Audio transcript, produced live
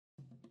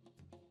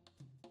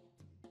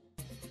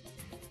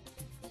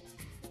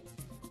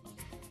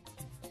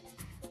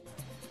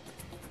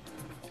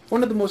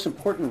One of the most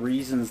important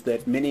reasons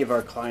that many of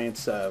our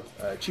clients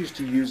choose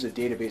to use a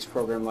database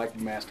program like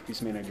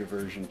Masterpiece Manager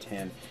version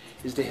 10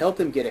 is to help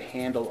them get a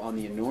handle on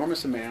the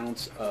enormous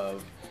amounts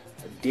of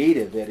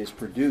data that is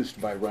produced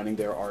by running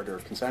their art or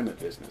consignment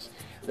business.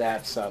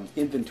 That's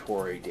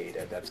inventory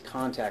data, that's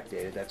contact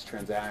data, that's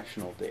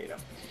transactional data.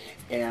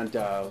 And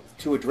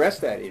to address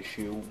that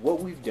issue,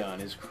 what we've done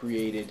is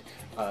created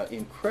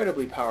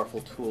incredibly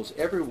powerful tools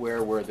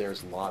everywhere where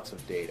there's lots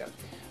of data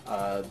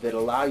that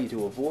allow you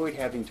to avoid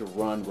having to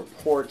run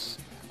reports,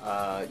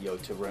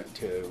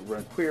 to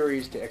run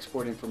queries, to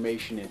export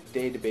information in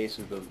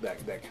databases, that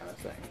kind of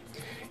thing.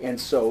 And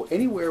so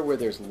anywhere where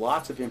there's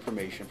lots of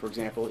information, for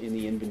example, in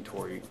the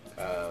inventory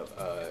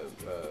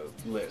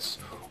lists,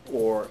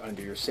 or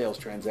under your sales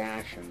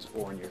transactions,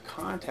 or in your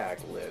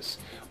contact lists,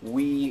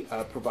 we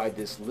provide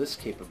this list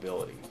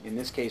capability. In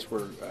this case,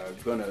 we're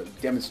going to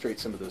demonstrate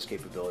some of those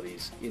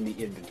capabilities in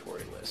the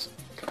inventory list.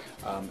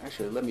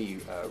 Actually, let me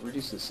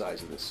reduce the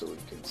size of this so we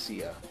can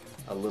see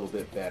a little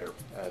bit better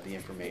the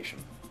information.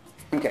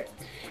 Okay,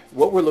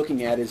 what we're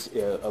looking at is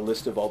a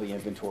list of all the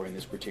inventory in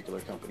this particular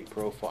company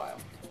profile.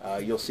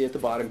 You'll see at the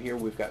bottom here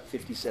we've got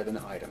 57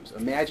 items.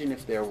 Imagine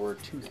if there were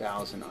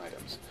 2,000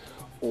 items,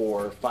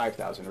 or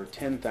 5,000 or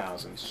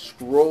 10,000.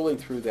 Scrolling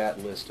through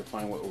that list to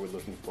find what we're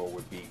looking for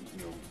would be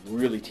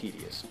really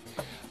tedious.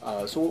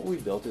 So what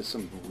we've built is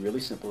some really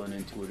simple and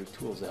intuitive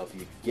tools to help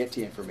you get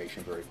to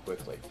information very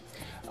quickly.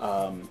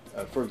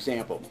 For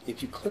example,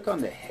 if you click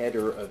on the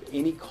header of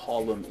any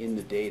column in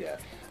the data,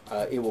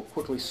 it will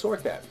quickly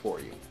sort that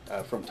for you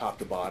from top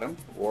to bottom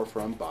or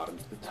from bottom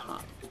to the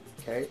top.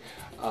 Okay?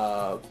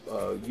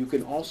 You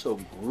can also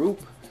group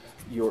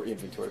your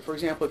inventory. For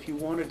example, if you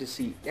wanted to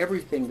see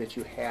everything that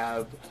you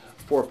have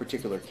for a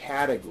particular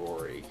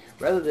category,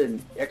 rather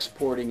than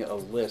exporting a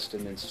list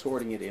and then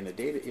sorting it in a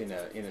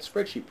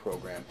spreadsheet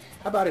program,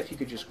 how about if you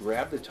could just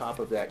grab the top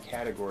of that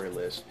category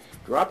list,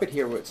 drop it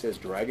here where it says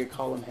drag a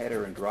column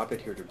header, and drop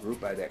it here to group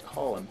by that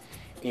column,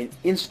 and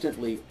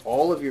instantly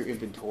all of your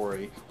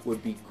inventory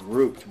would be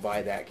grouped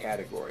by that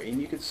category. And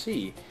you can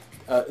see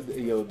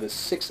the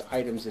 6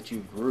 items that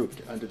you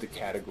grouped under the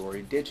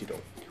category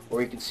digital,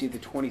 or you can see the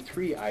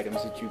 23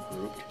 items that you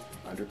grouped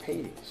under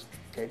paintings.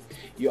 Okay?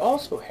 You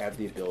also have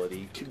the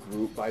ability to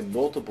group by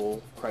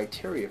multiple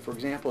criteria. For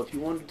example, if you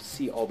wanted to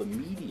see all the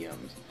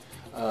mediums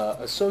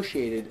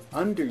associated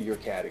under your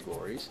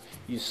categories,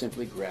 you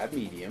simply grab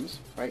mediums,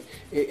 right?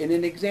 And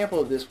an example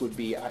of this would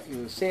be,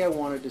 say I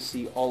wanted to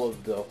see all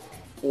of the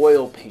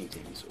oil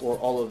paintings or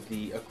all of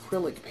the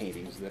acrylic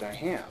paintings that I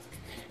have.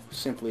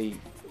 Simply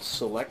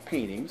select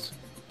paintings,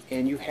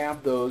 and you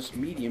have those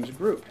mediums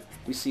grouped.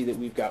 We see that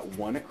we've got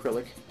 1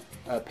 acrylic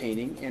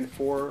painting and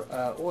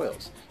 4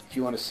 oils. If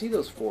you want to see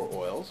those 4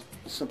 oils,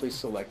 simply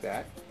select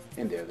that,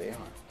 and there they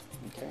are.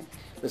 Okay?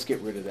 Let's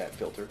get rid of that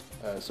filter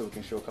so we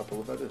can show a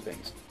couple of other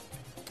things.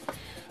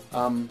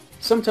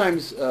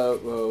 Sometimes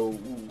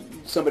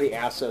somebody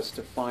asks us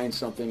to find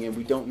something and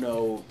we don't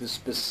know the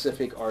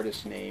specific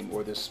artist name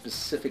or the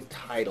specific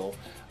title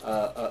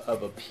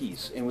of a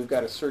piece, and we've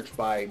got to search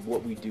by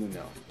what we do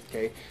know.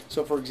 Okay?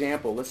 So for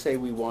example, let's say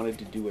we wanted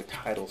to do a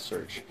title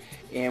search,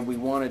 and we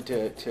wanted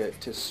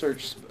to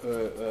search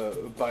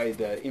by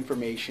the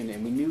information,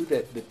 and we knew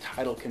that the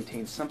title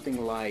contains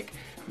something like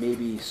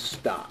maybe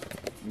stop.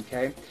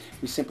 Okay?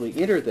 We simply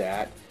enter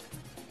that,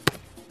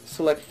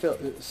 select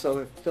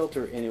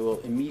filter, and it will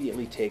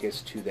immediately take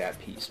us to that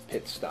piece,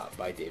 Pit Stop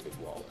by David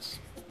Wallace.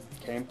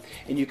 Okay?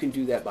 And you can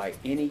do that by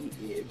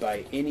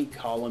any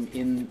column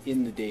in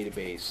the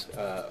database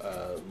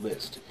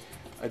list.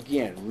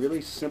 Again,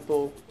 really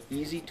simple,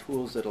 easy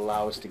tools that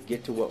allow us to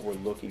get to what we're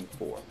looking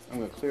for. I'm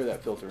going to clear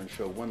that filter and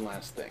show one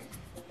last thing.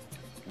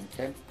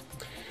 Okay?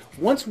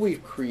 Once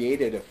we've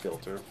created a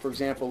filter, for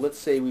example, let's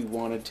say we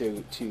wanted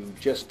to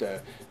just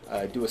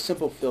do a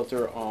simple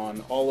filter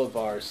on all of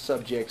our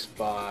subjects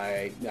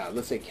by,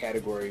 let's say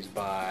categories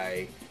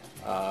by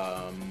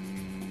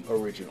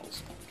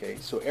originals. Okay,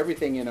 so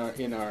everything in our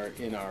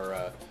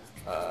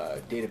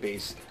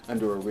database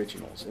under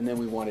originals, and then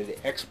we wanted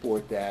to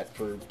export that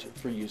for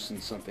use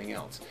in something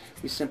else.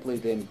 We simply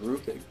then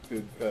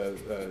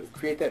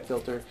create that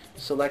filter,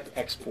 select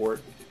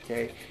export,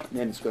 okay, and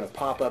then it's going to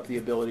pop up the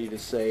ability to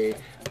say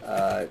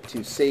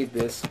to save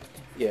this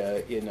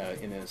in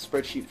a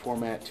spreadsheet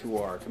format to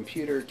our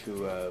computer,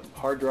 to a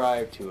hard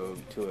drive, to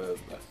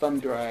a thumb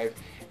drive,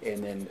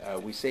 and then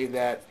we save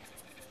that,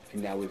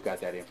 and now we've got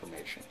that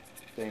information.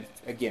 Okay?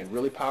 Again,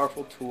 really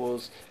powerful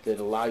tools that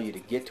allow you to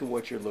get to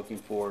what you're looking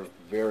for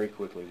very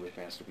quickly with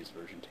Masterpiece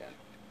version 10.